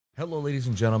Hello, ladies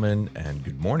and gentlemen, and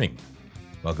good morning.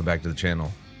 Welcome back to the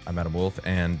channel. I'm Adam Wolf,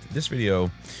 and this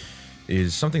video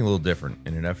is something a little different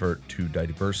in an effort to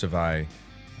diversify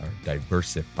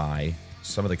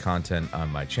some of the content on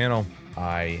my channel.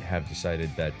 I have decided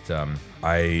that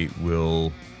I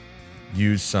will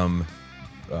use some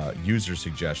user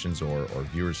suggestions or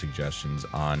viewer suggestions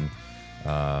on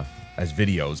as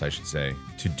videos, I should say,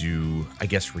 to do, I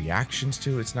guess, reactions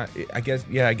to. It's not, I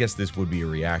guess this would be a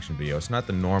reaction video. It's not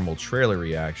the normal trailer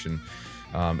reaction.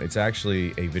 It's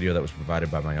actually a video that was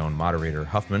provided by my own moderator,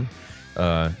 Huffman,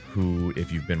 who,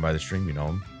 if you've been by the stream, you know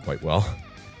him quite well.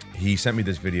 He sent me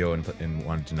this video and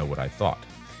wanted to know what I thought.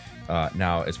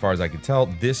 Now, as far as I can tell,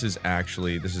 this is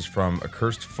from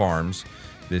Accursed Farms.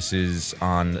 This is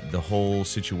on the whole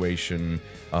situation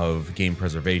of game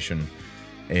preservation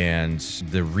and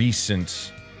the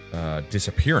recent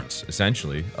disappearance,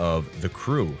 essentially, of the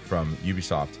crew from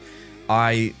Ubisoft.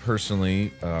 I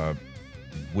personally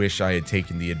wish I had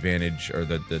taken the advantage or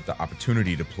the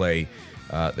opportunity to play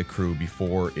the crew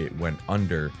before it went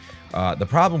under. The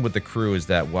problem with the crew is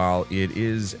that while it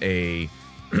is a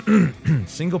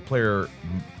single-player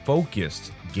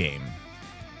focused game,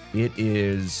 it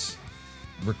is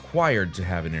required to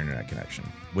have an internet connection,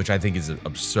 which I think is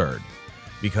absurd,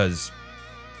 because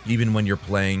even when you're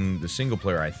playing the single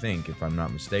player, I think, if I'm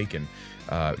not mistaken,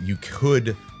 you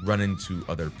could run into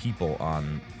other people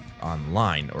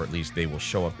online, or at least they will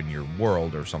show up in your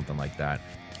world or something like that.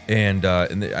 And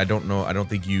I don't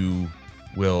think you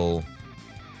will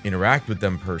interact with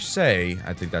them per se.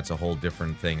 I think that's a whole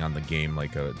different thing on the game.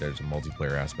 Like there's a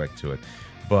multiplayer aspect to it,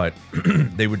 but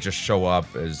they would just show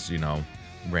up as, you know,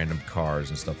 random cars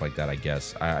and stuff like that. I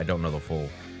guess I don't know the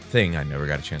full thing. I never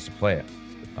got a chance to play it.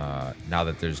 Now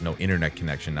that there's no internet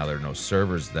connection, now there are no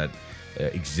servers that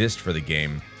exist for the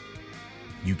game,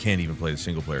 you can't even play the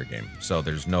single player game. So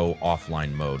there's no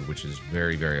offline mode, which is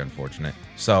very, very unfortunate.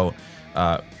 So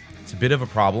it's a bit of a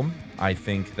problem. I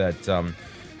think that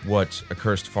what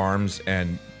Accursed Farms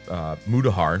and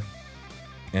Mudahar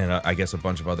and I guess a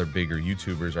bunch of other bigger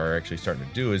YouTubers are actually starting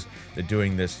to do is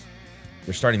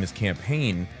they're starting this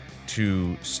campaign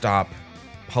to stop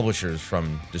publishers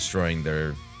from destroying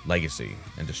their legacy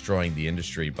and destroying the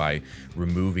industry by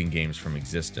removing games from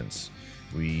existence.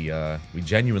 We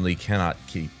genuinely cannot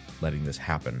keep letting this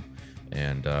happen,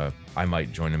 and I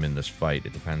might join them in this fight.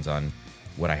 It depends on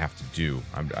what I have to do.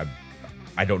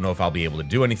 I don't know if I'll be able to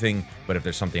do anything, but if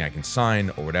there's something I can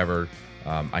sign or whatever,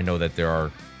 I know that there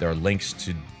are links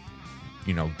to,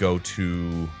 you know, go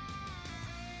to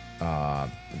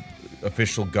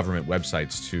official government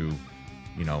websites to,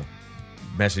 you know,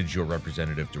 message your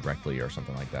representative directly or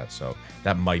something like that. So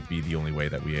that might be the only way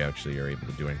that we actually are able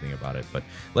to do anything about it. But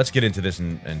let's get into this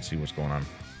and see what's going on.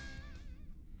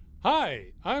 Hi,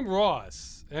 I'm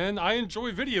Ross, and I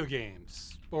enjoy video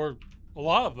games, or a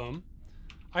lot of them.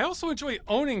 I also enjoy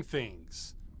owning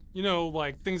things, you know,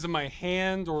 like things in my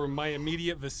hand or my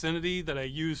immediate vicinity that I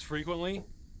use frequently.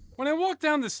 When I walk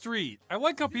down the street, I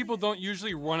like how people don't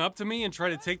usually run up to me and try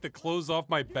to take the clothes off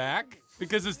my back,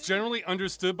 because it's generally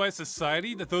understood by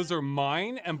society that those are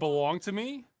mine and belong to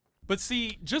me. But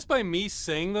see, just by me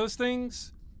saying those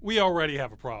things, we already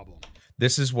have a problem.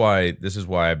 This is why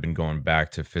I've been going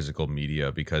back to physical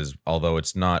media, because although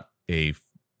it's not a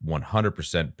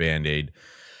 100% band-aid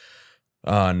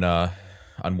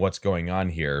on what's going on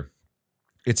here,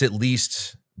 it's at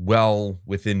least well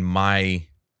within my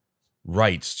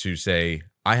rights to say,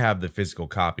 I have the physical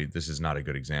copy. This is not a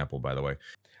good example, by the way.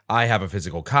 I have a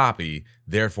physical copy,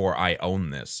 therefore I own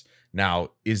this. Now,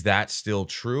 is that still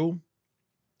true?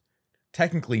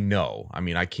 Technically, no. I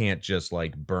mean, I can't just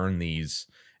like burn these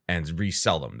and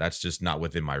resell them. That's just not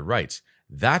within my rights.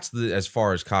 That's as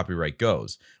far as copyright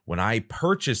goes. When I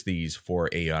purchase these for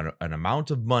an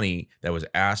amount of money that was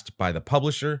asked by the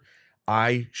publisher,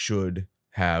 I should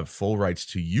have full rights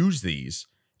to use these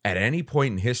at any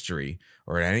point in history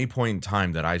or at any point in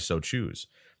time that I so choose.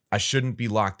 I shouldn't be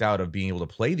locked out of being able to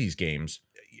play these games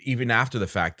even after the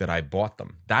fact that I bought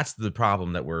them. That's the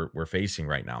problem that we're facing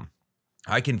right now.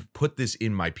 I can put this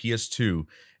in my PS2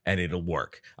 and it'll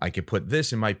work. I could put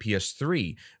this in my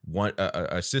PS3,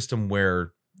 a system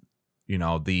where, you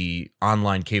know, the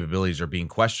online capabilities are being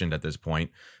questioned at this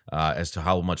point as to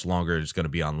how much longer it's going to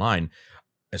be online.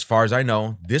 As far as I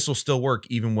know, this will still work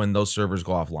even when those servers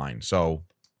go offline. So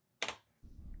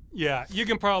yeah, you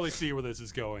can probably see where this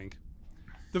is going.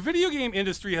 The video game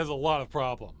industry has a lot of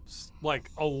problems.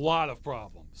 Like, a lot of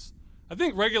problems. I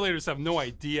think regulators have no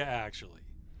idea, actually.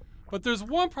 But there's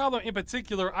one problem in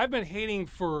particular I've been hating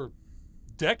for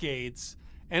decades,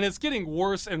 and it's getting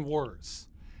worse and worse.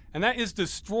 and that is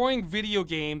destroying video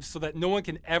games so that no one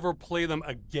can ever play them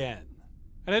again.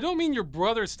 And I don't mean your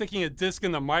brother sticking a disc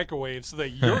in the microwave so that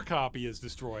your copy is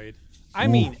destroyed. I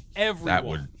mean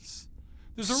everyone's.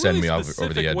 There's a really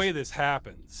specific way this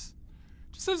happens.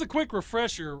 Just as a quick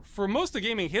refresher, for most of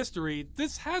gaming history,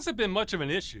 this hasn't been much of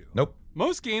an issue. Nope.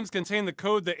 Most games contain the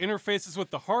code that interfaces with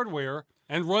the hardware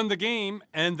and run the game,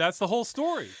 and that's the whole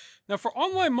story. Now, for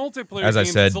online multiplayer As I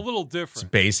games, said, it's a little different.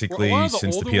 It's basically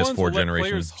since the PS4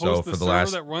 generation. So for the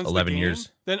last 11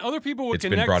 years, then other people would it's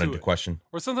been brought into question.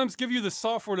 Or sometimes give you the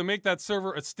software to make that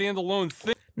server a standalone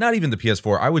thing. Not even the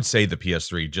PS4. I would say the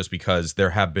PS3, just because there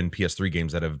have been PS3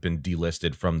 games that have been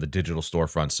delisted from the digital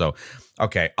storefront. So,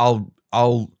 okay,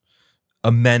 I'll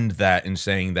amend that in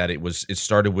saying that it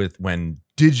started with when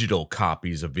digital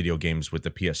copies of video games with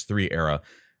the PS3 era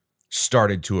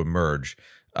started to emerge.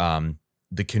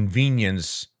 The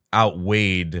convenience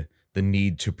outweighed the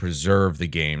need to preserve the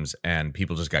games, and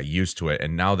people just got used to it.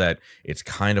 And now that it's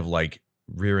kind of like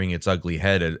rearing its ugly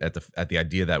head at the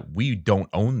idea that we don't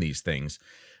own these things,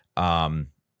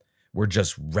 we're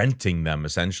just renting them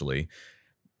essentially.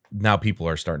 Now people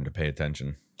are starting to pay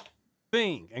attention.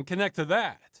 And connect to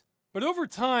that. But over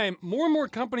time, more and more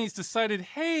companies decided,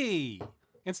 hey,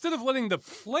 instead of letting the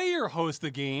player host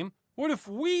the game, what if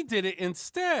we did it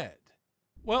instead?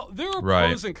 Well, there are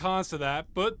pros and cons to that,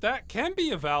 but that can be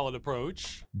a valid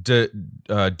approach.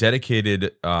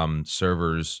 Dedicated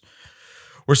servers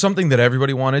were something that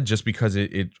everybody wanted just because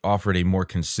it offered a more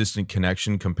consistent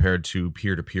connection compared to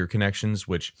peer-to-peer connections,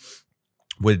 which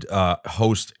would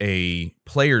host a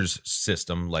player's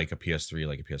system like a PS3,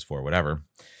 like a PS4, whatever,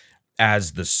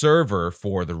 as the server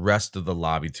for the rest of the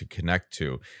lobby to connect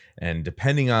to. And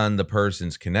depending on the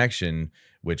person's connection,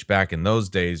 which back in those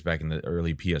days, back in the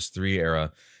early PS3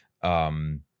 era,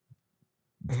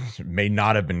 may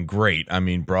not have been great. I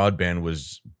mean, broadband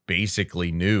was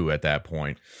basically new at that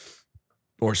point,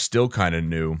 or still kind of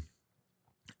new,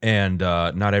 and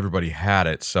not everybody had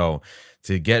it. So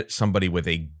to get somebody with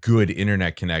a good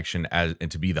internet connection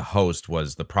and to be the host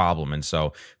was the problem. And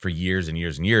so for years and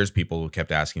years and years, people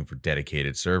kept asking for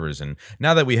dedicated servers. And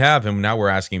now that we have them, now we're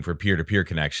asking for peer-to-peer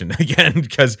connection again,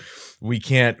 because we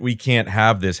can't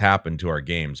have this happen to our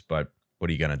games. But what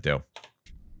are you going to do?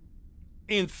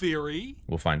 In theory.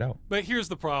 We'll find out. But here's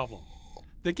the problem.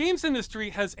 The games industry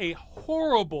has a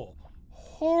horrible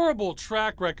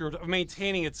track record of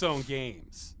maintaining its own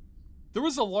games. There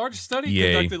was a large study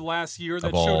conducted last year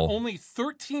that showed only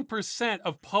 13%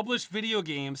 of published video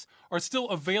games are still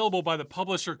available by the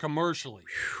publisher commercially.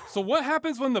 So what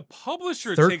happens when the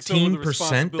publisher takes over the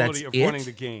responsibility of running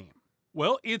the game?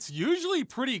 Well, it's usually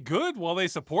pretty good while they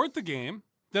support the game.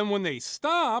 Then when they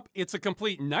stop, it's a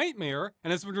complete nightmare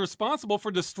and has been responsible for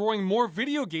destroying more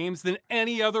video games than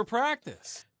any other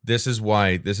practice. This is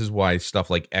why stuff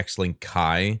like X-Link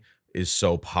Kai is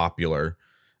so popular.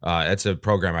 That's a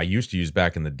program I used to use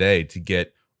back in the day to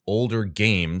get older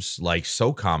games like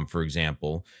SOCOM, for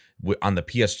example, on the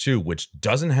PS2, which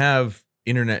doesn't have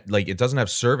internet, like it doesn't have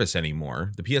service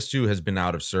anymore. The PS2 has been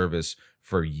out of service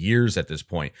for years at this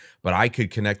point, but I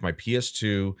could connect my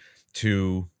PS2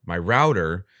 to my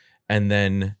router and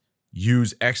then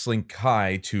use X-Link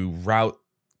Kai to route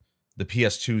the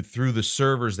PS2 through the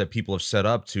servers that people have set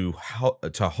up to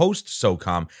host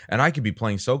SOCOM, and I could be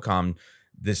playing SOCOM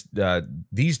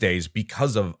these days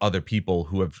because of other people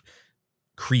who have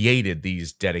created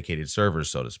these dedicated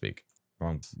servers, so to speak.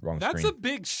 Wrong That's screen. A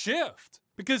big shift,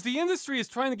 because the industry is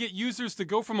trying to get users to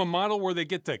go from a model where they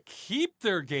get to keep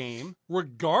their game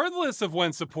regardless of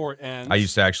when support ends. I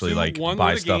used to actually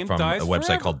buy stuff from a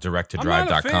website called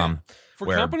directtodrive.com.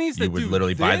 where companies that you would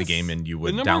literally buy the game and you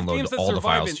would download all the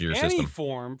files to your system.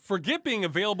 Form, forget being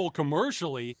available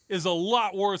commercially, is a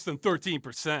lot worse than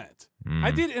 13%.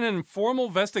 I did an informal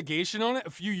investigation on it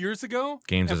a few years ago.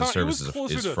 Games as a service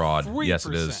is fraud. 3%. Yes,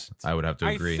 it is. I would have to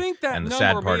agree. I think that and the number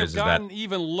sad part may is have gotten that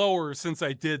even lower since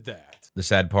I did that. The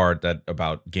sad part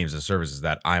about games as a service is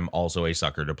that I'm also a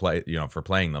sucker to play, for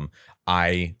playing them.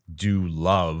 I do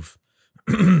love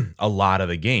a lot of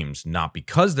the games, not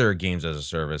because they're games as a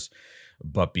service,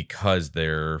 but because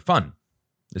they're fun.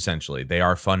 Essentially, they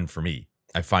are fun for me.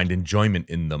 I find enjoyment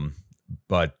in them.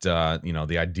 But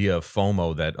the idea of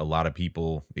FOMO that a lot of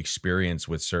people experience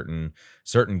with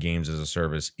certain games as a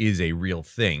service is a real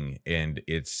thing, and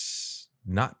it's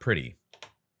not pretty.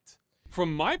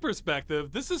 From my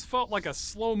perspective, this has felt like a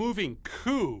slow-moving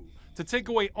coup to take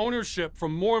away ownership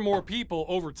from more and more people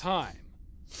over time.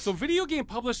 So video game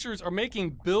publishers are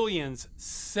making billions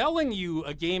selling you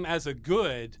a game as a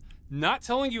good, not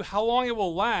telling you how long it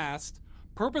will last,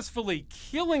 purposefully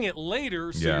killing it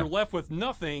later so you're left with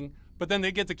nothing, but then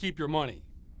they get to keep your money.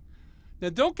 Now,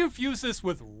 don't confuse this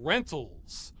with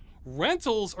rentals.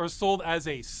 Rentals are sold as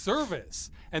a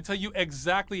service and tell you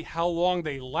exactly how long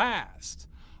they last.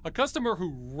 A customer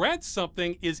who rents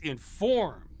something is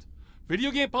informed. Video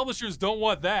game publishers don't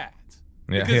want that.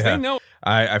 Because they know.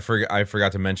 I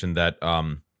forgot to mention that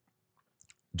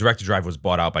Direct to Drive was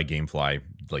bought out by GameFly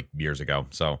like years ago.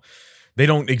 So they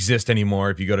don't exist anymore.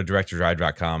 If you go to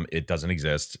directtodrive.com, it doesn't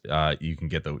exist. You can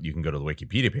go to the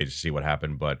Wikipedia page to see what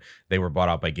happened, but they were bought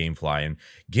out by GameFly. And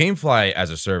GameFly as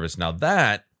a service, now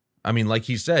that, I mean, like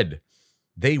he said,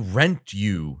 they rent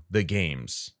you the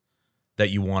games that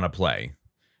you want to play.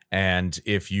 And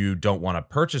if you don't want to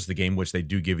purchase the game, which they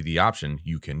do give you the option,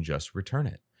 you can just return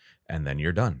it. And then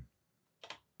you're done.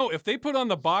 Oh, if they put on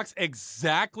the box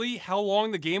exactly how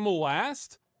long the game will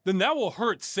last, then that will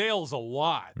hurt sales a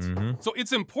lot. So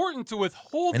it's important to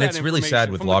withhold that information. And it's really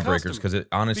sad with Lawbreakers because it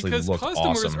honestly looked awesome.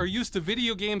 Because customers are used to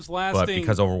video games lasting but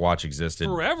because Overwatch existed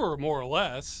forever, more or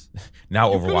less.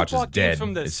 Now Overwatch is dead.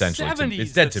 From the essentially, 70s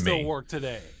it's dead to that me. Still work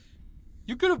today.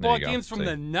 You could have bought games from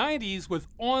the 90s with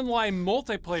online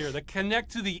multiplayer that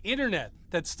connect to the internet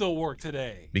that still work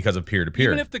today. Because of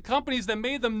peer-to-peer. Even if the companies that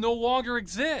made them no longer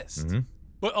exist.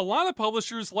 But a lot of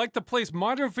publishers like to place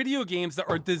modern video games that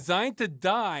are designed to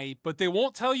die, but they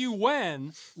won't tell you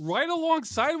when, right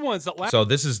alongside ones that last. So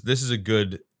this is a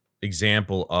good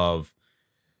example of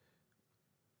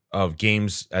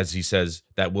games, as he says,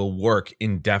 that will work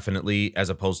indefinitely as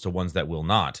opposed to ones that will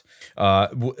not.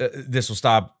 This will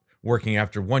stop working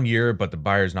after 1 year, but the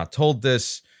buyer's not told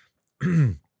this.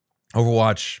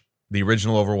 Overwatch, the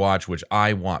original Overwatch, which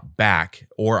I want back,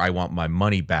 or I want my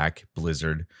money back,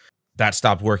 Blizzard. That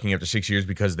stopped working after 6 years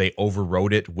because they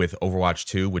overrode it with Overwatch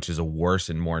 2, which is a worse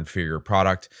and more inferior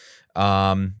product.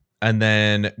 And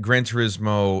then Gran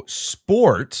Turismo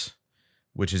Sport,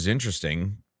 which is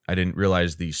interesting. I didn't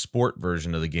realize the sport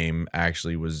version of the game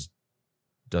actually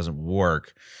doesn't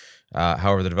work.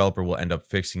 However, the developer will end up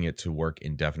fixing it to work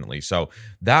indefinitely. So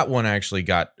that one actually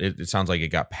it sounds like it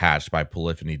got patched by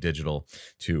Polyphony Digital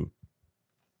to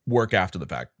work after the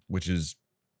fact, which is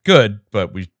good,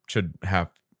 but we should have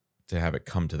to have it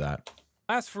come to that.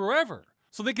 Last forever,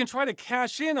 so they can try to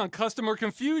cash in on customer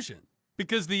confusion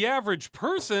because the average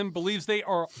person believes they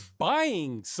are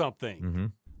buying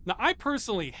something. Now, I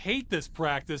personally hate this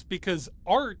practice because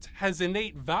art has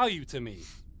innate value to me.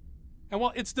 And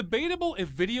while it's debatable if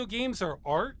video games are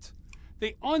art,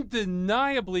 they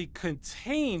undeniably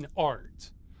contain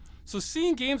art. So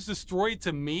seeing games destroyed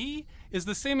to me is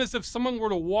the same as if someone were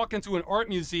to walk into an art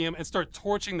museum and start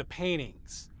torching the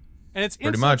paintings. And it's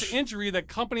insult to injury that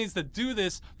companies that do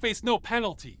this face no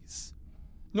penalties.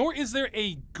 Nor is there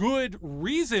a good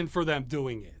reason for them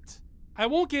doing it. I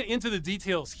won't get into the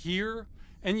details here,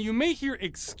 and you may hear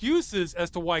excuses as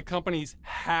to why companies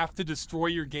have to destroy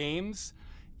your games,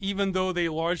 even though they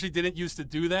largely didn't used to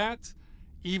do that,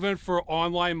 even for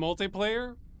online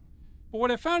multiplayer. But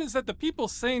what I found is that the people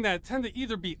saying that tend to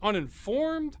either be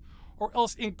uninformed or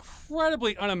else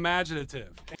incredibly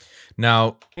unimaginative.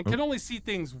 Now, and can only see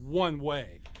things one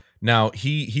way. Now,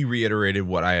 he reiterated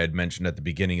what I had mentioned at the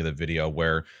beginning of the video,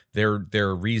 where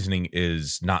their reasoning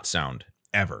is not sound,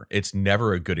 ever. It's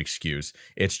never a good excuse.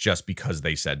 It's just because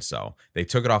they said so. They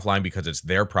took it offline because it's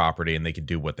their property and they can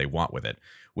do what they want with it,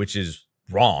 which is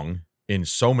wrong on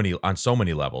so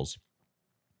many levels.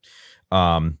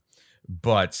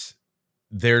 But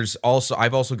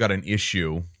I've also got an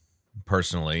issue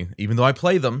personally, even though I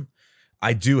play them,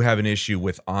 I do have an issue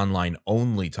with online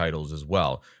only titles as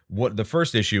well. What the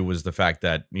first issue was the fact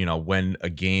that, when a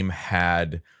game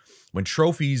when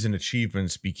trophies and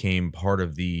achievements became part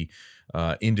of the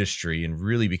industry and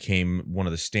really became one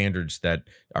of the standards that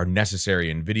are necessary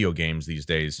in video games these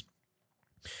days,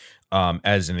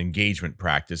 as an engagement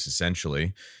practice,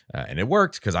 essentially. And it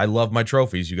worked because I love my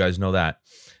trophies. You guys know that.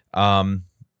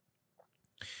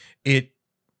 It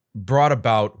brought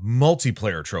about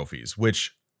multiplayer trophies,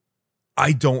 which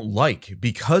I don't like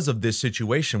because of this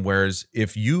situation. Whereas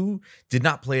if you did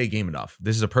not play a game enough,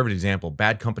 this is a perfect example.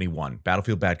 Bad Company 1,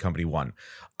 Battlefield Bad Company 1.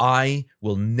 I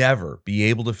will never be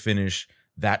able to finish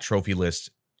that trophy list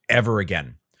ever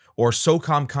again. Or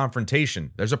SOCOM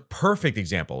Confrontation. There's a perfect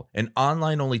example, an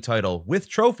online-only title with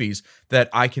trophies that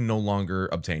I can no longer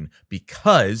obtain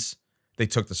because they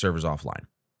took the servers offline.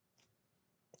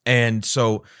 And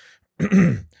so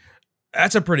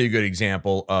that's a pretty good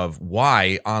example of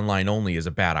why online-only is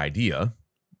a bad idea,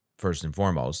 first and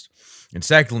foremost. And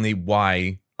secondly,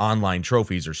 why online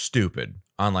trophies are stupid.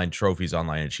 Online trophies,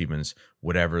 online achievements,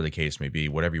 whatever the case may be,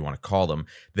 whatever you want to call them,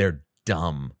 they're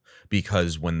dumb.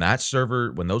 Because when those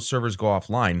servers go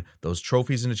offline, those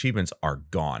trophies and achievements are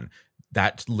gone.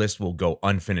 That list will go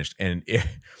unfinished. And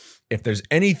if there's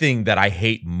anything that I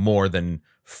hate more than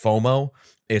FOMO,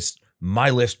 it's my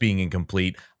list being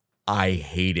incomplete. I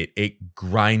hate it. It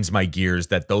grinds my gears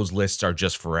that those lists are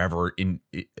just forever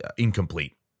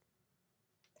incomplete.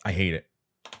 I hate it.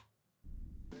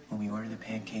 When we order the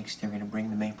pancakes, they're going to bring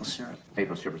the maple syrup.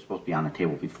 Maple syrup is supposed to be on the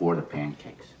table before the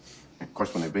pancakes. Of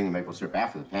course, when they bring the maple syrup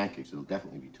after the pancakes, it'll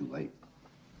definitely be too late.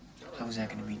 How is that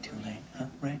going to be too late, huh,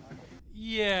 Ray?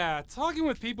 Yeah, talking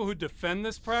with people who defend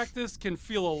this practice can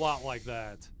feel a lot like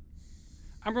that.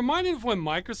 I'm reminded of when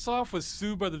Microsoft was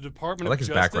sued by the Department of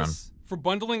Justice for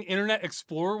bundling Internet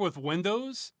Explorer with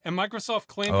Windows, and Microsoft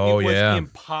claimed it was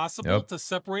impossible to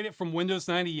separate it from Windows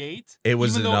 98. It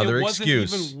was another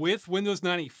excuse. Even with Windows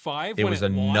 95 it was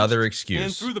another excuse.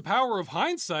 And through the power of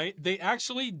hindsight, they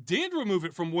actually did remove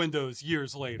it from Windows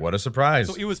years later. What a surprise.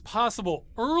 So it was possible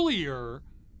earlier,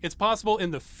 it's possible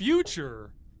in the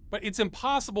future, but it's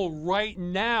impossible right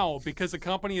now because the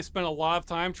company has spent a lot of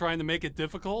time trying to make it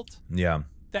difficult. Yeah.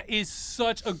 That is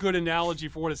such a good analogy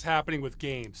for what is happening with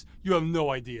games. You have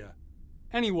no idea.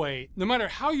 Anyway, no matter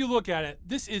how you look at it,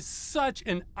 this is such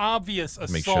an obvious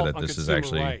assault on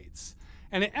consumer rights.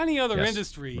 And in any other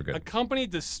industry, a company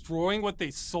destroying what they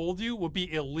sold you would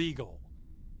be illegal.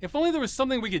 If only there was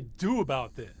something we could do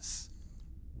about this.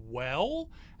 Well,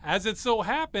 as it so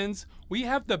happens, we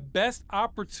have the best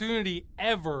opportunity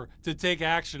ever to take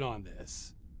action on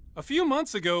this. A few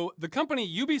months ago, the company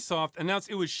Ubisoft announced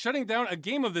it was shutting down a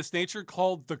game of this nature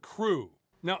called The Crew.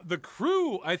 Now, The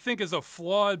Crew, I think, is a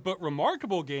flawed but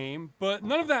remarkable game, but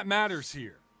none of that matters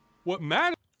here. What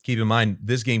matters... Keep in mind,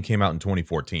 this game came out in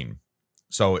 2014.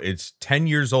 So it's 10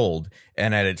 years old,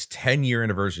 and at its 10-year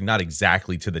anniversary, not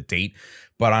exactly to the date,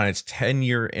 but on its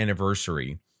 10-year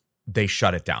anniversary, they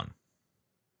shut it down.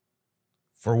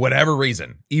 For whatever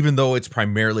reason, even though it's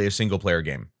primarily a single-player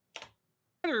game.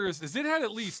 Is it had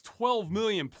at least 12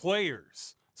 million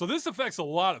players. So this affects a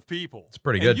lot of people. It's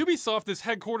pretty good. And Ubisoft is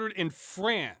headquartered in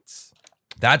France.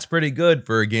 That's pretty good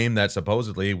for a game that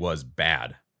supposedly was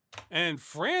bad. And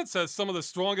France has some of the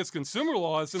strongest consumer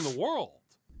laws in the world.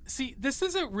 See, this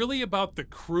isn't really about The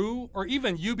Crew or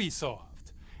even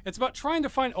Ubisoft. It's about trying to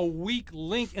find a weak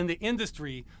link in the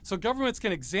industry so governments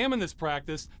can examine this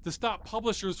practice to stop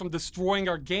publishers from destroying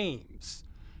our games.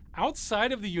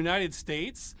 Outside of the United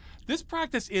States, this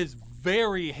practice is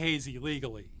very hazy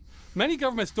legally. Many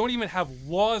governments don't even have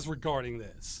laws regarding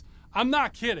this. I'm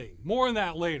not kidding. More on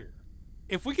that later.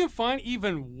 If we can find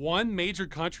even one major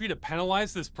country to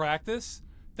penalize this practice,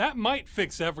 that might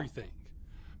fix everything.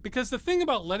 Because the thing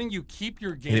about letting you keep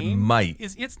your game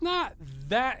is it's not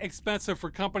that expensive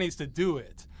for companies to do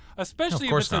it, especially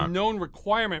if it's a known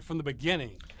requirement from the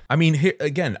beginning. I mean, here,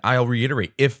 again, I'll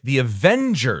reiterate, if the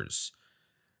Avengers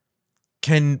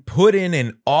can put in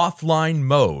an offline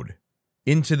mode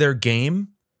into their game,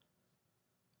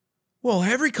 well,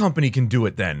 every company can do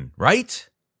it then, right?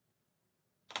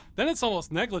 Then it's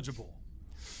almost negligible.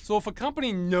 So if a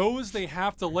company knows they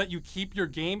have to let you keep your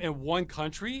game in one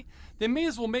country, they may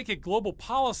as well make it global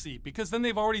policy because then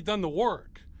they've already done the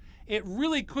work. It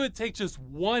really could take just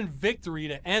one victory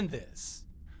to end this.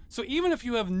 So even if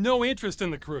you have no interest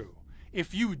in The Crew,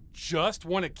 if you just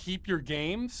want to keep your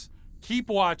games, keep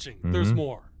watching. There's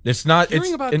more. It's not,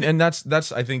 and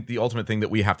that's I think the ultimate thing that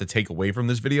we have to take away from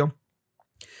this video.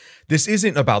 This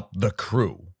isn't about The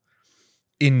Crew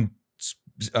in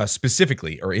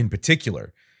specifically or in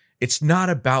particular. It's not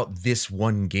about this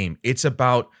one game. It's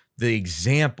about the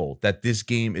example that this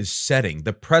game is setting,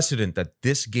 the precedent that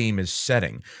this game is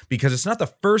setting, because it's not the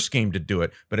first game to do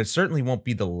it, but it certainly won't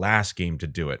be the last game to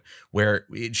do it, where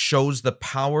it shows the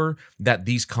power that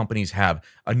these companies have.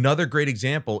 Another great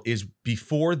example is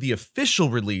before the official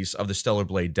release of the Stellar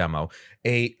Blade demo,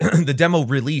 the demo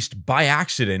released by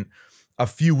accident a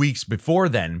few weeks before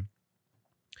then,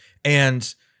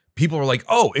 and people were like,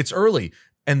 oh, it's early,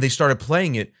 and they started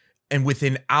playing it. And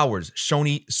within hours,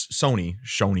 Sony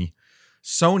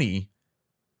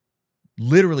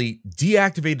literally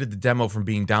deactivated the demo from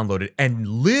being downloaded and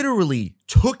literally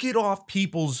took it off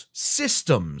people's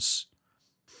systems.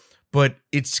 But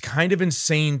it's kind of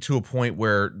insane to a point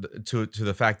where, to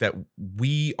the fact that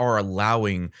we are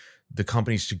allowing the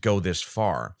companies to go this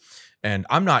far. And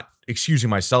I'm not excusing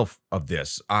myself of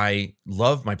this. I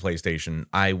love my PlayStation.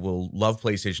 I will love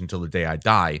PlayStation till the day I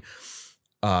die.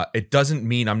 It doesn't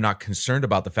mean I'm not concerned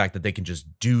about the fact that they can just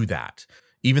do that,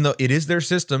 even though it is their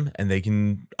system and they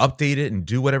can update it and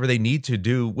do whatever they need to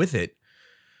do with it.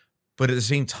 But at the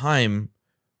same time,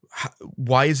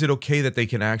 why is it okay that they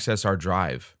can access our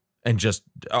drive and just,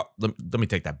 let me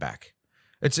take that back.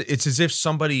 It's as if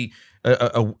somebody,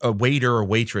 a waiter or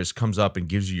waitress comes up and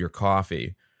gives you your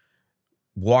coffee.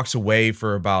 walks away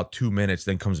for about 2 minutes,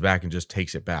 then comes back and just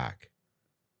takes it back.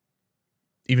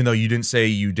 Even though you didn't say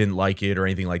you didn't like it or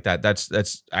anything like that.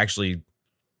 That's actually,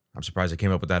 I'm surprised I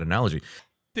came up with that analogy.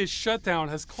 This shutdown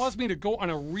has caused me to go on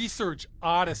a research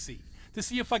odyssey to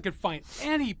see if I could find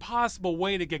any possible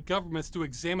way to get governments to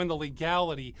examine the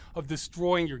legality of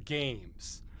destroying your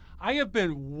games. I have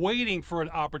been waiting for an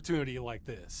opportunity like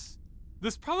this.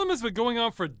 This problem has been going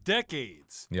on for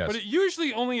decades, yes, but it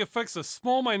usually only affects a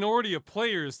small minority of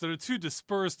players that are too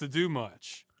dispersed to do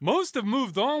much. Most have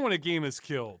moved on when a game is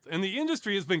killed, and the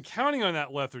industry has been counting on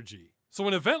that lethargy. So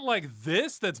an event like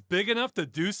this that's big enough to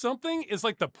do something is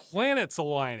like the planets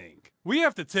aligning. We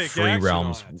have to take Free action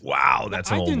realms. on it. Wow,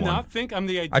 that's an old one. I do not think I'm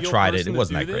the ideal I tried person it. It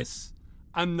wasn't to do that great. this.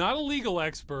 I'm not a legal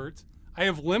expert. I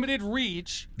have limited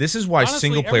reach. This is why Honestly,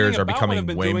 single players are everything about what I've becoming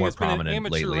been way doing more has been an prominent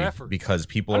amateur lately effort. because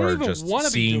people I don't are even just wanna be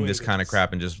seeing doing this kind of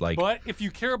crap and just like, But if you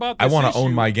care about I this want to own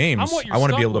issue, my I'm games. what you're I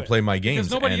want to be stuck able to with, play my because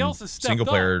games. nobody And else has stepped single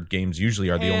player up. games usually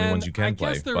are the only ones you I can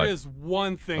play. guess there But is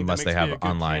one thing unless that they makes have me a good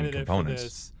online candidate components. for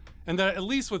this, and that at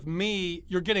least with me,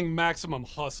 you're getting maximum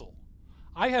hustle.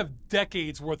 I have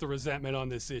decades worth of resentment on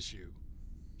this issue.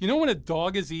 You know when a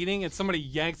dog is eating and somebody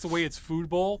yanks away its food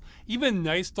bowl, even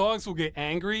nice dogs will get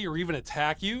angry or even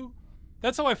attack you?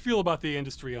 That's how I feel about the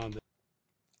industry on this.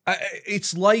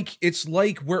 it's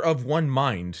like we're of one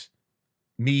mind,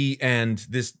 me and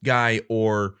this guy,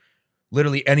 or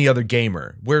literally any other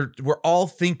gamer. We're all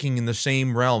thinking in the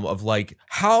same realm of like,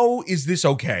 how is this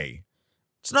okay?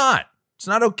 It's not. It's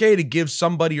not okay to give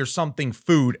somebody or something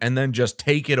food and then just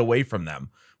take it away from them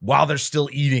while they're still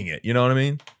eating it. You know what I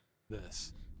mean?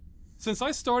 Since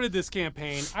I started this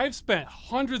campaign, I've spent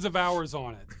hundreds of hours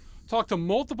on it, talked to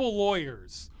multiple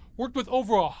lawyers, worked with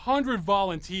over 100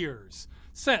 volunteers,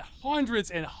 sent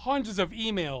hundreds and hundreds of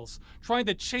emails trying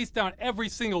to chase down every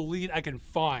single lead I can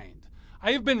find.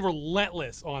 I have been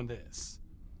relentless on this.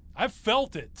 I've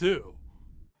felt it too.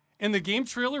 In the game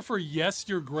trailer for Yes,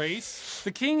 Your Grace, the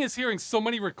king is hearing so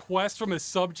many requests from his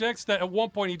subjects that at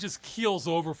one point he just keels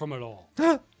over from it all.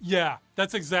 Yeah,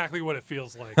 that's exactly what it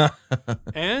feels like.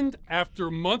 And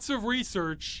after months of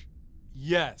research,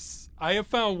 yes, I have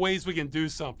found ways we can do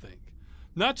something.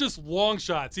 Not just long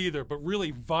shots either, but really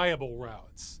viable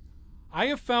routes. I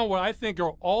have found what I think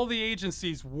are all the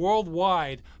agencies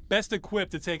worldwide best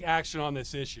equipped to take action on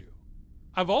this issue.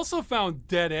 I've also found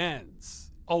dead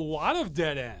ends. A lot of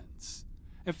dead ends.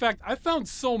 In fact, I found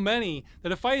so many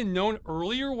that if I had known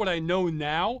earlier what I know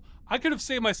now, I could have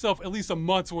saved myself at least a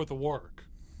month's worth of work.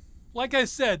 Like I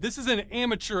said, this is an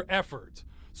amateur effort,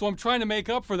 so I'm trying to make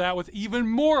up for that with even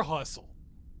more hustle.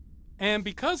 And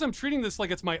because I'm treating this like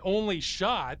it's my only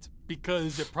shot,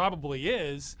 because it probably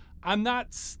is, I'm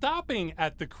not stopping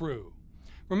at the crew.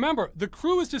 Remember, the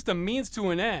crew is just a means to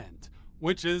an end,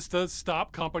 which is to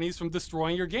stop companies from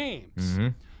destroying your games. Mm-hmm.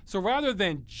 So rather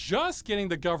than just getting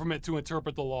the government to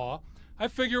interpret the law, I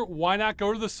figure why not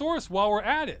go to the source while we're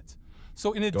at it?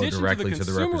 So in addition to the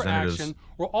consumer action,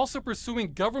 we're also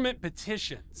pursuing government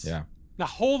petitions. Yeah. Now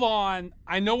hold on,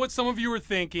 I know what some of you are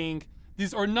thinking.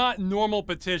 These are not normal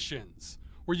petitions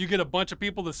where you get a bunch of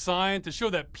people to sign to show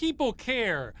that people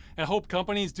care and hope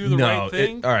companies do the right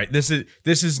thing. All right, this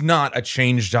is not a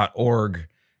change.org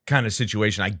kind of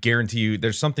situation. I guarantee you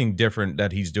there's something different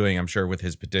that he's doing, I'm sure, with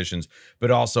his petitions.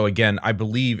 But also, again, I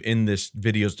believe in this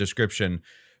video's description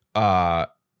that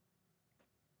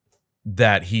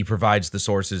he provides the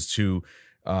sources to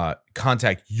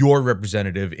contact your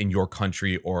representative in your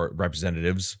country or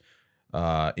representatives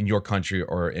in your country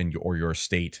or your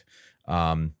state.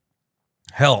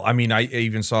 Hell, I mean, I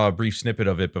even saw a brief snippet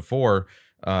of it before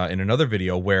in another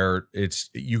video where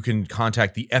you can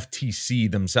contact the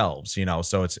FTC themselves, you know,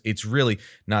 so it's really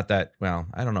not that, well,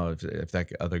 I don't know if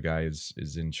that other guy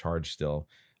is in charge still.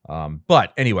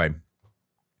 But anyway,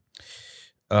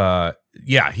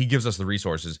 yeah, he gives us the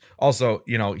resources. Also,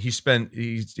 you know,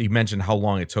 he mentioned how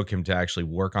long it took him to actually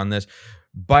work on this.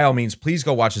 By all means, please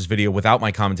go watch this video without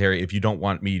my commentary if you don't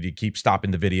want me to keep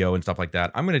stopping the video and stuff like that.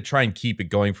 I'm going to try and keep it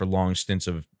going for long stints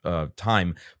of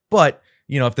time. But,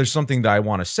 you know, if there's something that I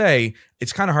want to say,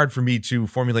 it's kind of hard for me to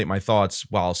formulate my thoughts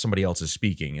while somebody else is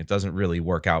speaking. It doesn't really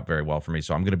work out very well for me.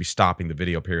 So I'm going to be stopping the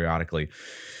video periodically.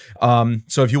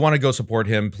 So if you want to go support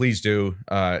him, please do.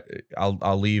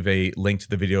 I'll leave a link to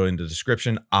the video in the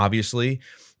description, obviously,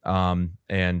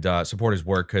 and support his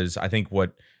work, because I think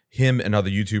what him and other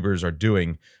YouTubers are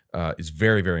doing is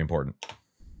very, very important.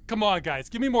 Come on, guys,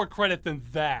 give me more credit than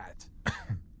that.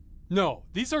 No,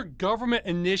 these are government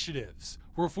initiatives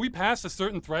where if we pass a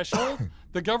certain threshold,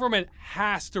 the government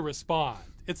has to respond.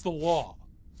 It's the law.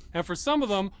 and for some of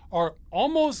them are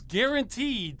almost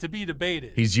guaranteed to be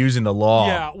debated. He's using the law.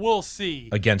 Yeah, we'll see.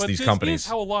 Against but these this companies. is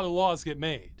how a lot of laws get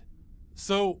made.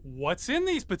 So what's in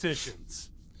these petitions?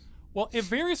 Well, it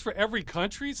varies for every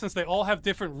country since they all have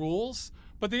different rules,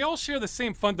 but they all share the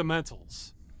same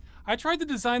fundamentals. I tried to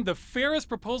design the fairest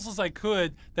proposals I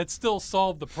could that still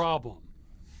solve the problem.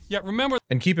 Yet remember,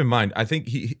 and keep in mind, I think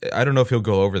I don't know if he'll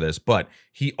go over this, but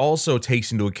he also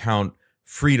takes into account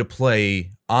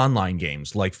free-to-play online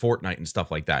games like Fortnite and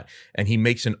stuff like that. And he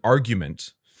makes an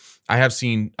argument. I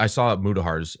saw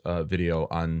Mudahar's video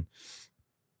on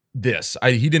this.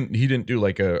 He didn't do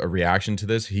like a reaction to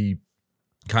this. He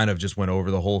kind of just went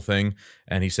over the whole thing,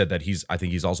 and he said that I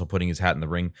think he's also putting his hat in the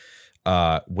ring,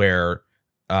 where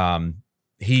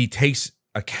he takes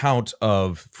account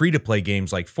of free-to-play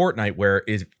games like Fortnite, where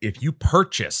if you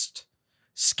purchased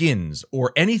skins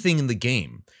or anything in the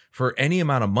game for any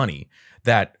amount of money,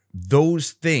 that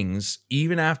those things,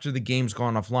 even after the game's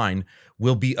gone offline,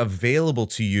 will be available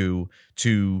to you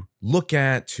to look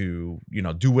at, to, you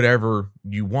know, do whatever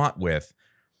you want with,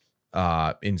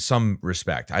 in some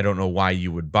respect. I don't know why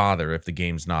you would bother if the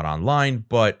game's not online,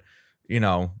 but, you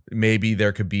know, maybe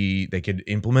they could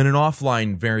implement an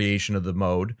offline variation of the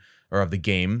mode or of the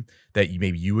game that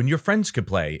maybe you and your friends could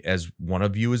play, as one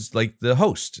of you is like the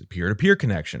host, peer-to-peer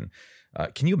connection.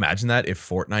 Can you imagine that if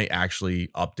Fortnite actually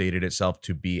updated itself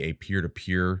to be a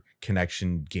peer-to-peer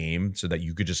connection game so that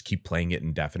you could just keep playing it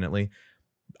indefinitely?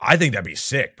 I think that'd be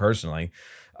sick, personally.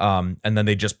 And then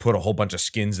they just put a whole bunch of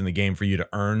skins in the game for you to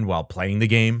earn while playing the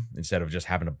game instead of just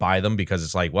having to buy them, because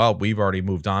it's like, well, we've already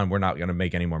moved on. We're not going to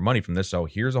make any more money from this, so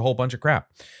here's a whole bunch of crap.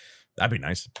 That'd be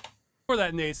nice. for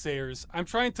that, naysayers, I'm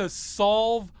trying to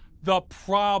solve the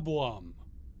problem.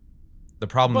 The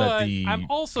problem But that the I'm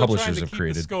also trying publishers to have keep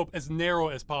created. the scope as narrow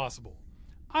as possible.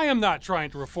 I am not trying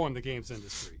to reform the games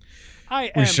industry. I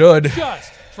am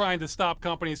just trying to stop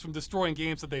companies from destroying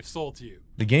games that they've sold to you.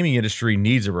 The gaming industry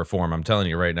needs a reform, I'm telling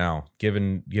you right now.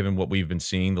 Given what we've been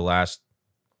seeing the last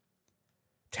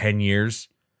 10 years,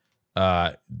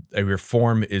 a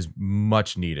reform is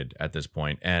much needed at this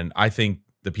point. And I think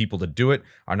the people that do it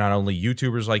are not only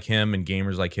YouTubers like him and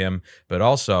gamers like him, but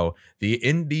also the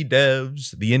indie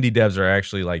devs. The indie devs are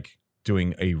actually like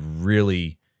doing a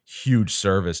really huge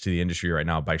service to the industry right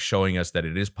now by showing us that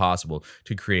it is possible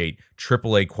to create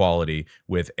AAA quality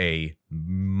with a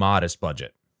modest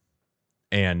budget.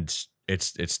 And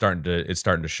it's starting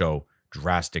to show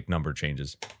drastic number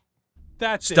changes.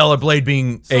 That's Stellar Blade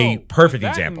being a perfect with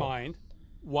that example. In mind,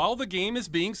 while the game is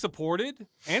being supported,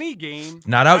 any game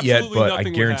Not out yet, absolutely but I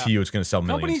nothing would guarantee happen. you it's going to sell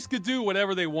millions. Companies could do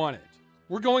whatever they wanted.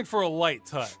 We're going for a light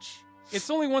touch. It's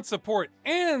only once support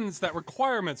ends that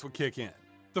requirements would kick in.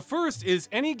 The first is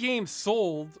any game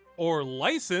sold or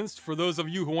licensed, for those of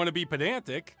you who want to be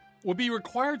pedantic, will be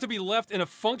required to be left in a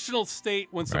functional state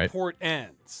when support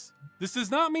ends. This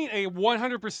does not mean a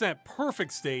 100%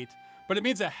 perfect state, but it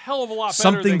means a hell of a lot better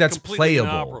Something than that's completely playable.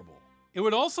 inoperable. It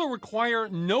would also require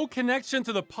no connection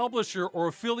to the publisher or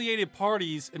affiliated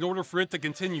parties in order for it to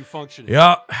continue functioning.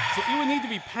 Yeah. So it would need to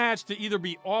be patched to either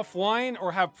be offline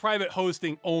or have private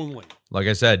hosting only. Like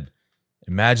I said,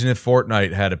 imagine if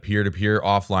Fortnite had a peer-to-peer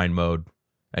offline mode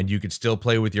and you could still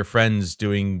play with your friends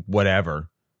doing whatever,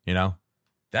 you know?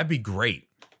 That'd be great.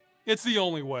 It's the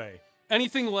only way.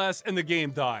 Anything less and the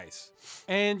game dies.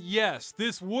 And yes,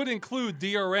 this would include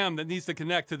DRM that needs to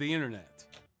connect to the internet.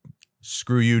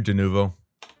 Screw you, Denuvo.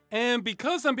 And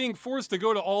because I'm being forced to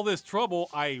go to all this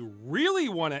trouble, I really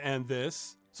want to end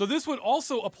this. So this would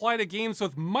also apply to games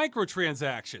with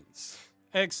microtransactions.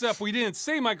 Except we didn't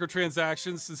say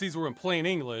microtransactions since these were in plain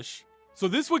English. So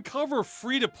this would cover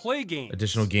free-to-play games.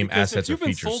 Additional game Because assets or if you've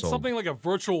been features sold. something like a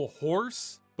virtual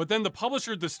horse, but then the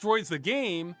publisher destroys the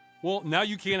game, well, now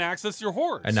you can't access your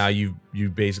horse. And now you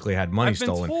basically had money I've been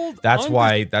stolen. told That's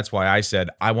why I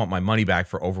said I want my money back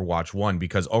for Overwatch 1,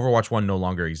 because Overwatch 1 no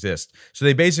longer exists. So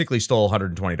they basically stole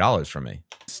 $120 from me.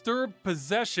 Disturbed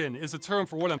possession is a term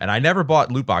for what I'm... And I never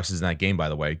bought loot boxes in that game, by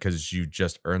the way, because you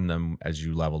just earned them as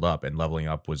you leveled up, and leveling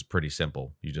up was pretty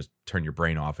simple. You just turn your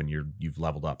brain off and you've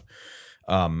leveled up.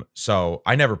 So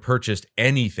I never purchased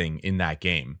anything in that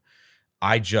game.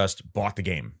 I just bought the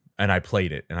game and I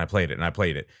played it and I played it and I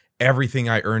played it. Everything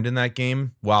I earned in that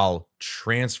game, while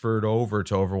transferred over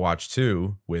to Overwatch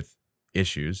 2 with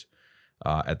issues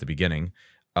at the beginning,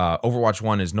 Overwatch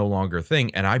 1 is no longer a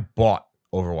thing, and I bought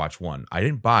Overwatch 1. I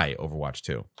didn't buy Overwatch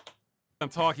 2. I'm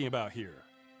talking about here.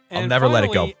 I'll And never let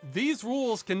it finally, go. These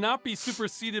rules cannot be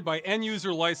superseded by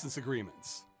end-user license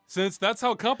agreements, since that's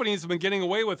how companies have been getting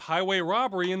away with highway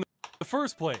robbery in the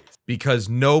first place. Because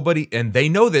nobody, and they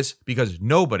know this, because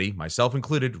nobody, myself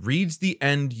included, reads the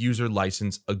end user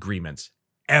license agreements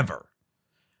ever.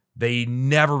 They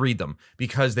never read them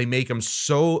because they make them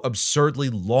so absurdly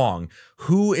long.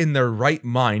 Who in their right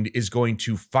mind is going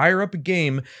to fire up a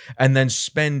game and then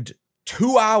spend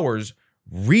 2 hours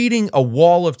reading a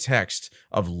wall of text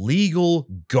of legal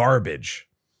garbage?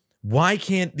 Why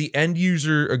can't the end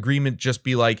user agreement just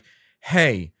be like,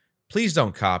 hey, please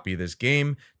don't copy this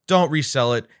game, don't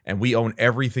resell it, and we own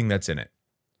everything that's in it?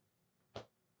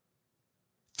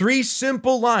 3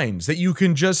 simple lines that you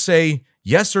can just say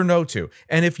yes or no to.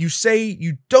 And if you say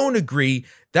you don't agree,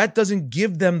 that doesn't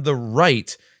give them the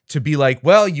right to be like,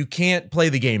 well, you can't play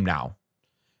the game now.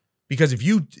 Because if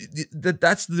you,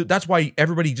 that's why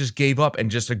everybody just gave up and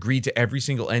just agreed to every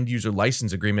single end user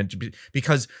license agreement.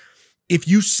 Because if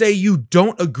you say you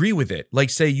don't agree with it, like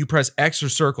say you press X or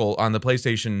circle on the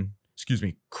PlayStation,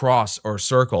 cross or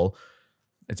circle,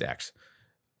 it's X,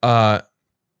 on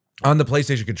the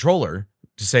PlayStation controller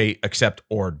to say accept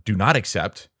or do not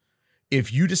accept.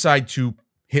 If you decide to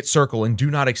hit circle and do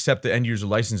not accept the end user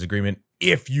license agreement,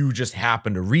 if you just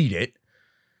happen to read it,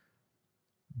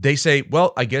 they say,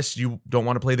 well, I guess you don't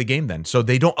want to play the game then. So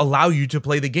they don't allow you to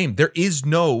play the game. There is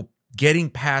no getting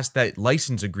past that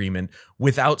license agreement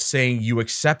without saying you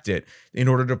accept it in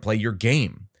order to play your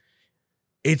game.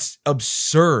 It's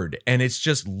absurd, and it's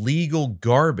just legal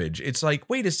garbage. It's like,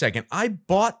 wait a second, I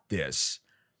bought this,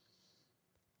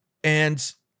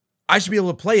 and I should be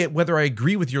able to play it whether I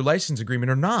agree with your license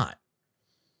agreement or not.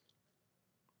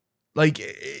 Like,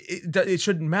 it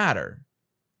shouldn't matter.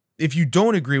 If you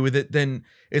don't agree with it, then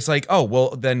it's like, oh,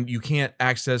 well, then you can't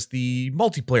access the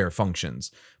multiplayer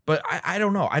functions. But I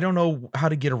don't know. I don't know how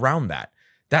to get around that.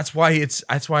 That's why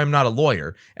I'm not a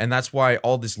lawyer. And that's why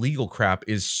all this legal crap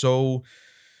is so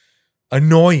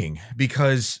annoying,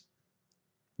 because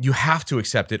you have to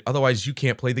accept it. Otherwise, you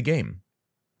can't play the game.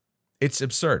 It's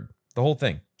absurd. The whole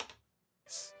thing.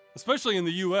 Especially in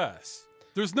the US.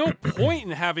 There's no point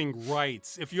in having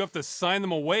rights if you have to sign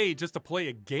them away just to play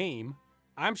a game.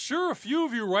 I'm sure a few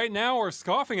of you right now are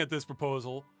scoffing at this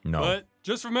proposal. No. But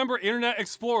just remember Internet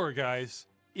Explorer, guys.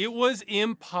 It was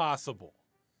impossible.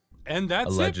 And that's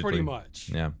Allegedly. it pretty much.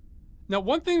 Yeah. Now,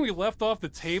 one thing we left off the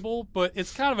table, but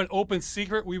it's kind of an open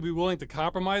secret we'd be willing to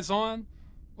compromise on,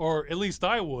 or at least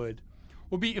I would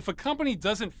be if a company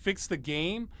doesn't fix the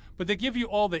game, but they give you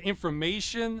all the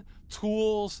information,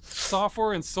 tools,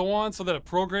 software, and so on so that a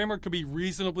programmer could be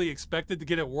reasonably expected to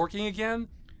get it working again.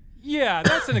 Yeah,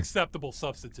 that's an acceptable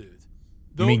substitute.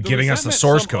 You mean giving us the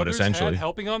source code, essentially.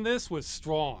 Helping on this was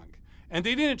strong, and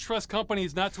they didn't trust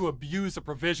companies not to abuse a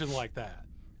provision like that.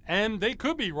 And they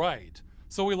could be right,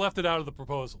 so we left it out of the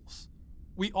proposals.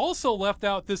 We also left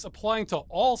out this applying to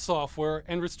all software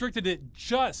and restricted it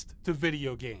just to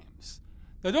video games.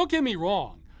 Now, don't get me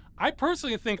wrong. I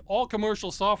personally think all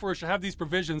commercial software should have these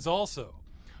provisions also.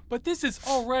 But this is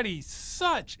already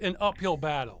such an uphill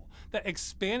battle that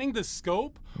expanding the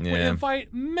scope would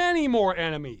invite many more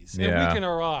enemies and weaken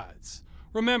our odds.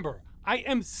 Remember, I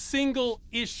am single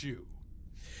issue.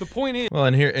 The point is, well,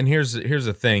 and here's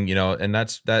the thing, you know, and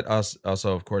that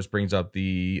also of course brings up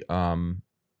the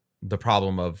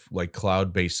problem of like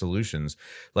cloud-based solutions.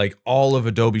 Like all of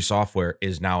Adobe software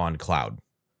is now on cloud.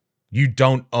 You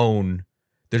don't own,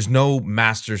 there's no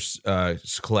master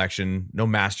collection, no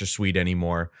master suite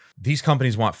anymore. These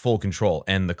companies want full control,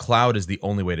 and the cloud is the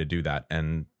only way to do that.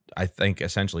 And I think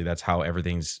essentially that's how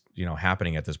everything's, you know,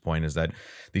 happening at this point, is that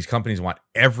these companies want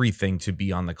everything to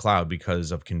be on the cloud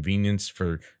because of convenience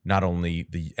for not only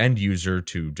the end user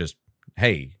to just,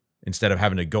 hey, instead of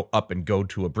having to go up and go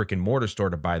to a brick and mortar store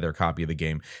to buy their copy of the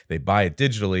game, they buy it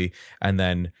digitally, and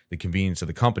then the convenience of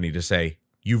the company to say,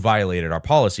 you violated our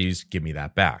policies, give me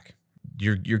that back.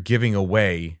 You're giving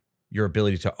away your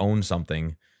ability to own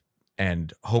something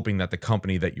and hoping that the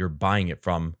company that you're buying it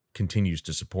from continues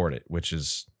to support it, which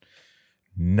is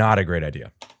not a great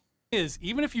idea.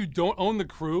 Even if you don't own the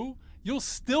crew, you'll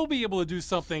still be able to do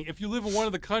something if you live in one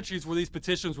of the countries where these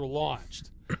petitions were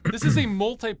launched. This is a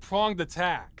multi-pronged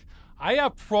attack. I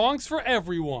have prongs for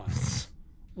everyone.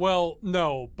 Well,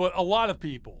 no, but a lot of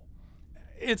people.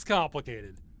 It's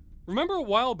complicated. Remember a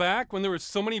while back when there were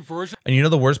so many versions? And you know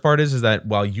the worst part is that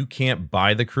while you can't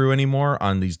buy the crew anymore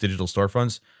on these digital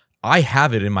storefronts, I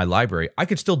have it in my library. I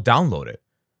could still download it.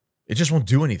 It just won't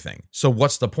do anything. So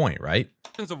what's the point, right?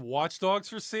 Of Watch Dogs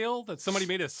for sale that somebody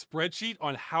made a spreadsheet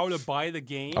on how to buy the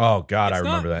game. Oh God, it's I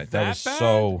remember that. That was bad,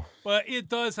 so. But it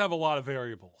does have a lot of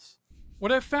variables.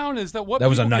 What I found is that that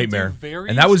was a nightmare, varies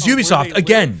and that was on where Ubisoft they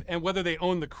again, live and whether they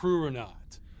own the crew or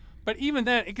not. But even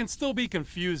then, it can still be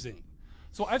confusing.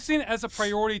 So I've seen it as a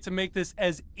priority to make this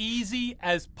as easy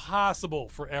as possible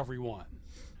for everyone.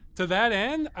 To that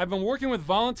end, I've been working with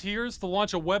volunteers to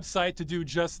launch a website to do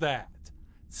just that.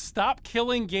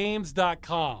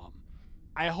 stopkillinggames.com.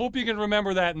 I hope you can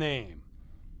remember that name.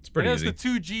 It's pretty it has easy. the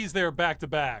 2 G's there back to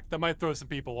back. That might throw some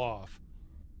people off.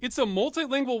 It's a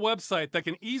multilingual website that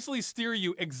can easily steer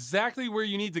you exactly where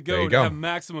you need to go to have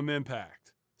maximum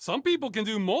impact. Some people can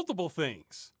do multiple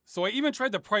things, so I even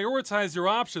tried to prioritize your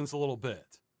options a little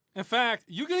bit. In fact,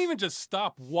 you can even just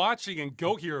stop watching and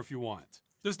go here if you want.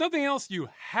 There's nothing else you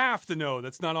have to know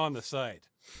that's not on the site.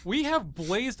 We have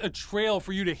blazed a trail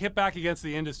for you to hit back against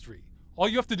the industry. All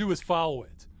you have to do is follow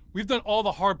it. We've done all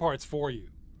the hard parts for you.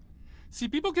 See,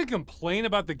 people can complain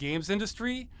about the games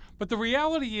industry, but the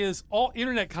reality is all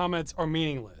internet comments are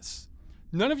meaningless.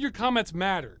 None of your comments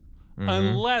matter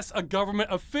unless a government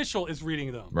official is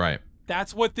reading them. Right.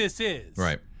 That's what this is.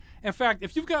 Right. In fact,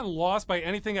 if you've gotten lost by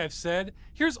anything I've said,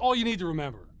 here's all you need to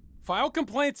remember. File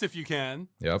complaints if you can.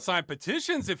 Yep. Sign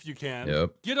petitions if you can.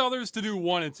 Yep. Get others to do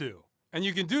 1 and 2. And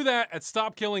you can do that at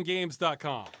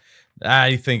stopkillinggames.com.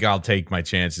 I think I'll take my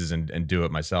chances and do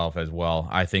it myself as well.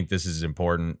 I think this is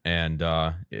important, and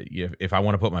if I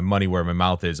want to put my money where my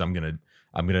mouth is, I'm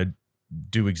gonna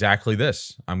do exactly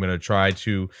this. I'm gonna try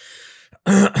to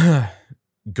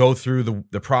go through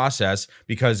the process,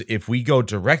 because if we go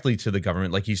directly to the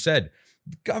government, like you said,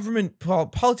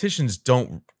 politicians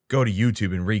don't go to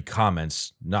YouTube and read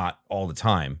comments, not all the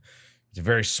time. It's a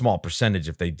very small percentage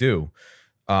if they do.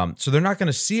 So they're not going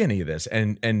to see any of this,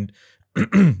 and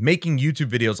making YouTube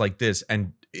videos like this,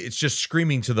 and it's just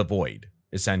screaming to the void,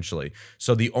 essentially.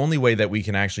 So the only way that we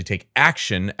can actually take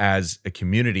action as a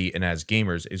community and as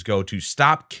gamers is go to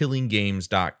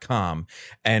stopkillinggames.com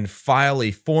and file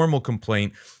a formal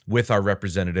complaint with our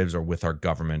representatives or with our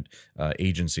government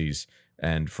agencies.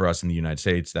 And for us in the United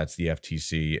States, that's the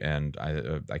FTC, and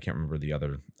I can't remember the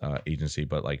other agency,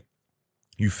 but like,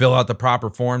 you fill out the proper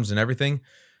forms and everything,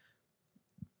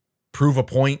 prove a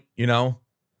point, you know.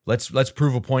 Let's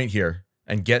prove a point here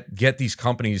and get these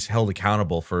companies held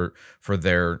accountable for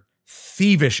their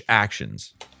thievish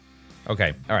actions.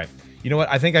 Okay, all right. You know what?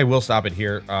 I think I will stop it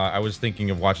here. I was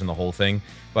thinking of watching the whole thing,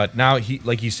 but now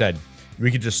like he said, we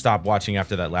could just stop watching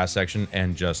after that last section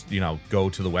and just, you know, go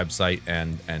to the website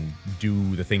and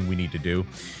do the thing we need to do.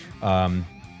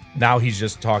 Now he's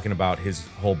just talking about his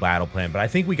whole battle plan, but I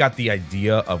think we got the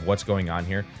idea of what's going on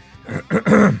here.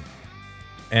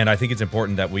 And I think it's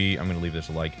important that I'm going to leave this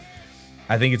a like.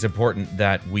 I think it's important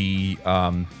that we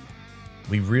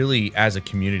really, as a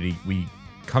community, we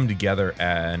come together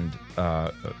and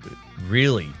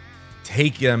really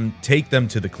take them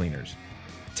to the cleaners.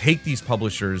 Take these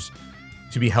publishers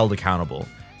to be held accountable.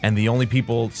 And the only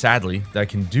people, sadly, that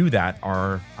can do that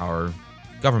are our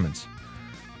governments.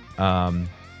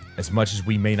 As much as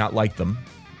we may not like them,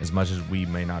 as much as we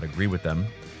may not agree with them,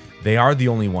 they are the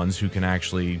only ones who can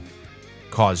actually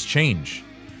cause change.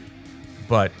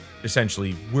 But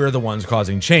essentially, we're the ones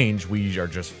causing change. We are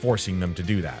just forcing them to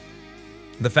do that.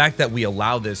 The fact that we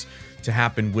allow this to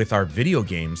happen with our video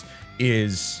games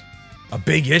is a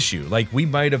big issue. Like, we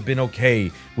might have been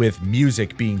okay with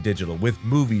music being digital, with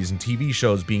movies and TV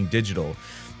shows being digital,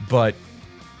 but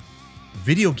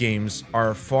video games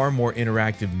are a far more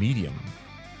interactive medium.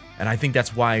 And I think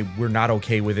that's why we're not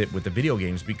okay with it with the video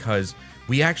games, because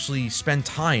we actually spend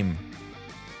time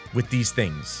with these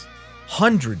things.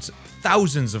 Hundreds,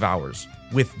 thousands of hours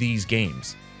with these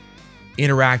games.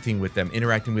 Interacting with them,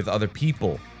 interacting with other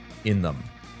people in them.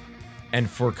 And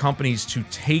for companies to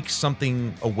take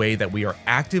something away that we are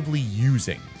actively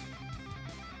using,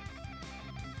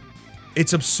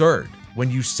 it's absurd.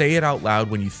 When you say it out loud,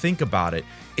 when you think about it,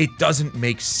 it doesn't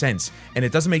make sense. And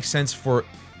it doesn't make sense for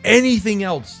anything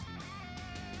else.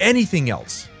 Anything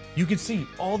else. You can see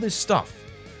all this stuff.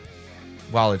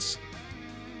 While it's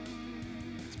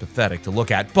pathetic to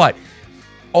look at, but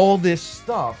all this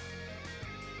stuff,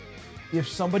 if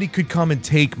somebody could come and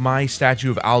take my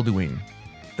statue of Alduin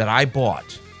that I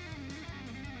bought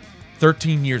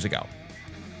 13 years ago,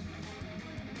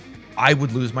 I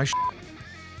would lose my shit.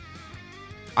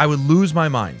 I would lose my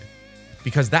mind,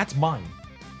 because that's mine.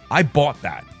 I bought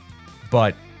that.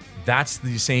 But that's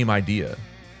the same idea.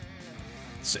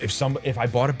 So if I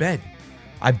bought a bed,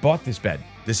 I bought this bed.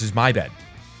 This is my bed.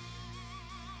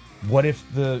 What if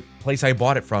the place I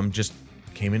bought it from just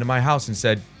came into my house and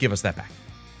said, give us that back,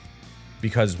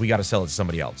 because we got to sell it to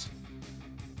somebody else?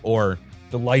 Or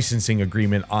the licensing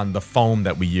agreement on the phone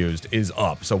that we used is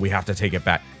up, so we have to take it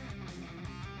back.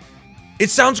 It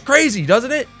sounds crazy,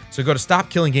 doesn't it? So go to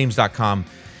stopkillinggames.com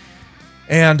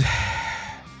and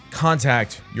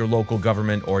contact your local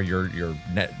government or your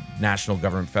national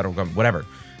government, federal government, whatever.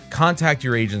 Contact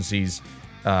your agencies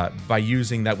by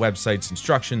using that website's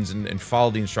instructions and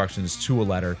follow the instructions to a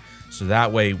letter. So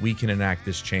that way we can enact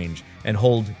this change and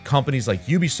hold companies like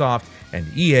Ubisoft and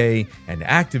EA and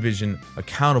Activision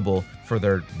accountable for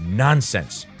their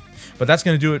nonsense. But that's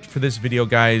going to do it for this video,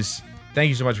 guys. Thank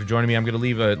you so much for joining me. I'm going to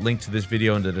leave a link to this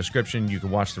video in the description. You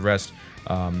can watch the rest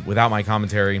without my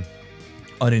commentary,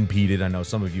 unimpeded. I know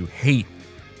some of you hate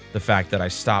the fact that I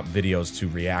stop videos to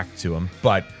react to them,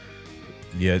 but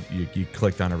yeah, you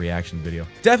clicked on a reaction video.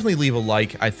 Definitely leave a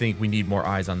like. I think we need more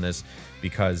eyes on this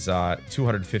because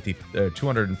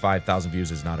 205,000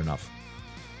 views is not enough.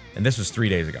 And this was 3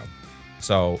 days ago.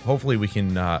 So hopefully we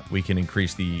can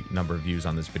increase the number of views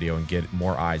on this video and get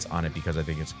more eyes on it, because I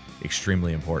think it's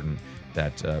extremely important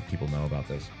that people know about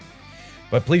this.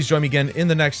 But please join me again in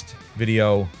the next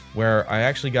video, where I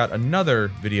actually got another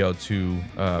video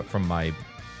from my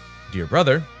dear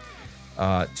brother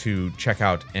to check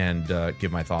out and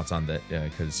give my thoughts on that,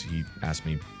 because he asked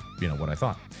me, what I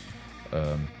thought.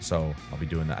 So I'll be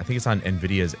doing that. I think it's on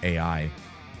NVIDIA's AI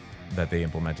that they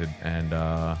implemented, and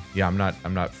yeah, I'm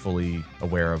not fully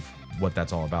aware of what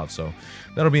that's all about. So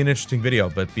that'll be an interesting video,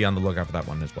 but be on the lookout for that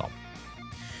one as well.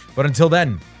 But until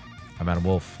then, I'm Adam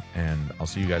Wolf, and I'll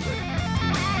see you guys later.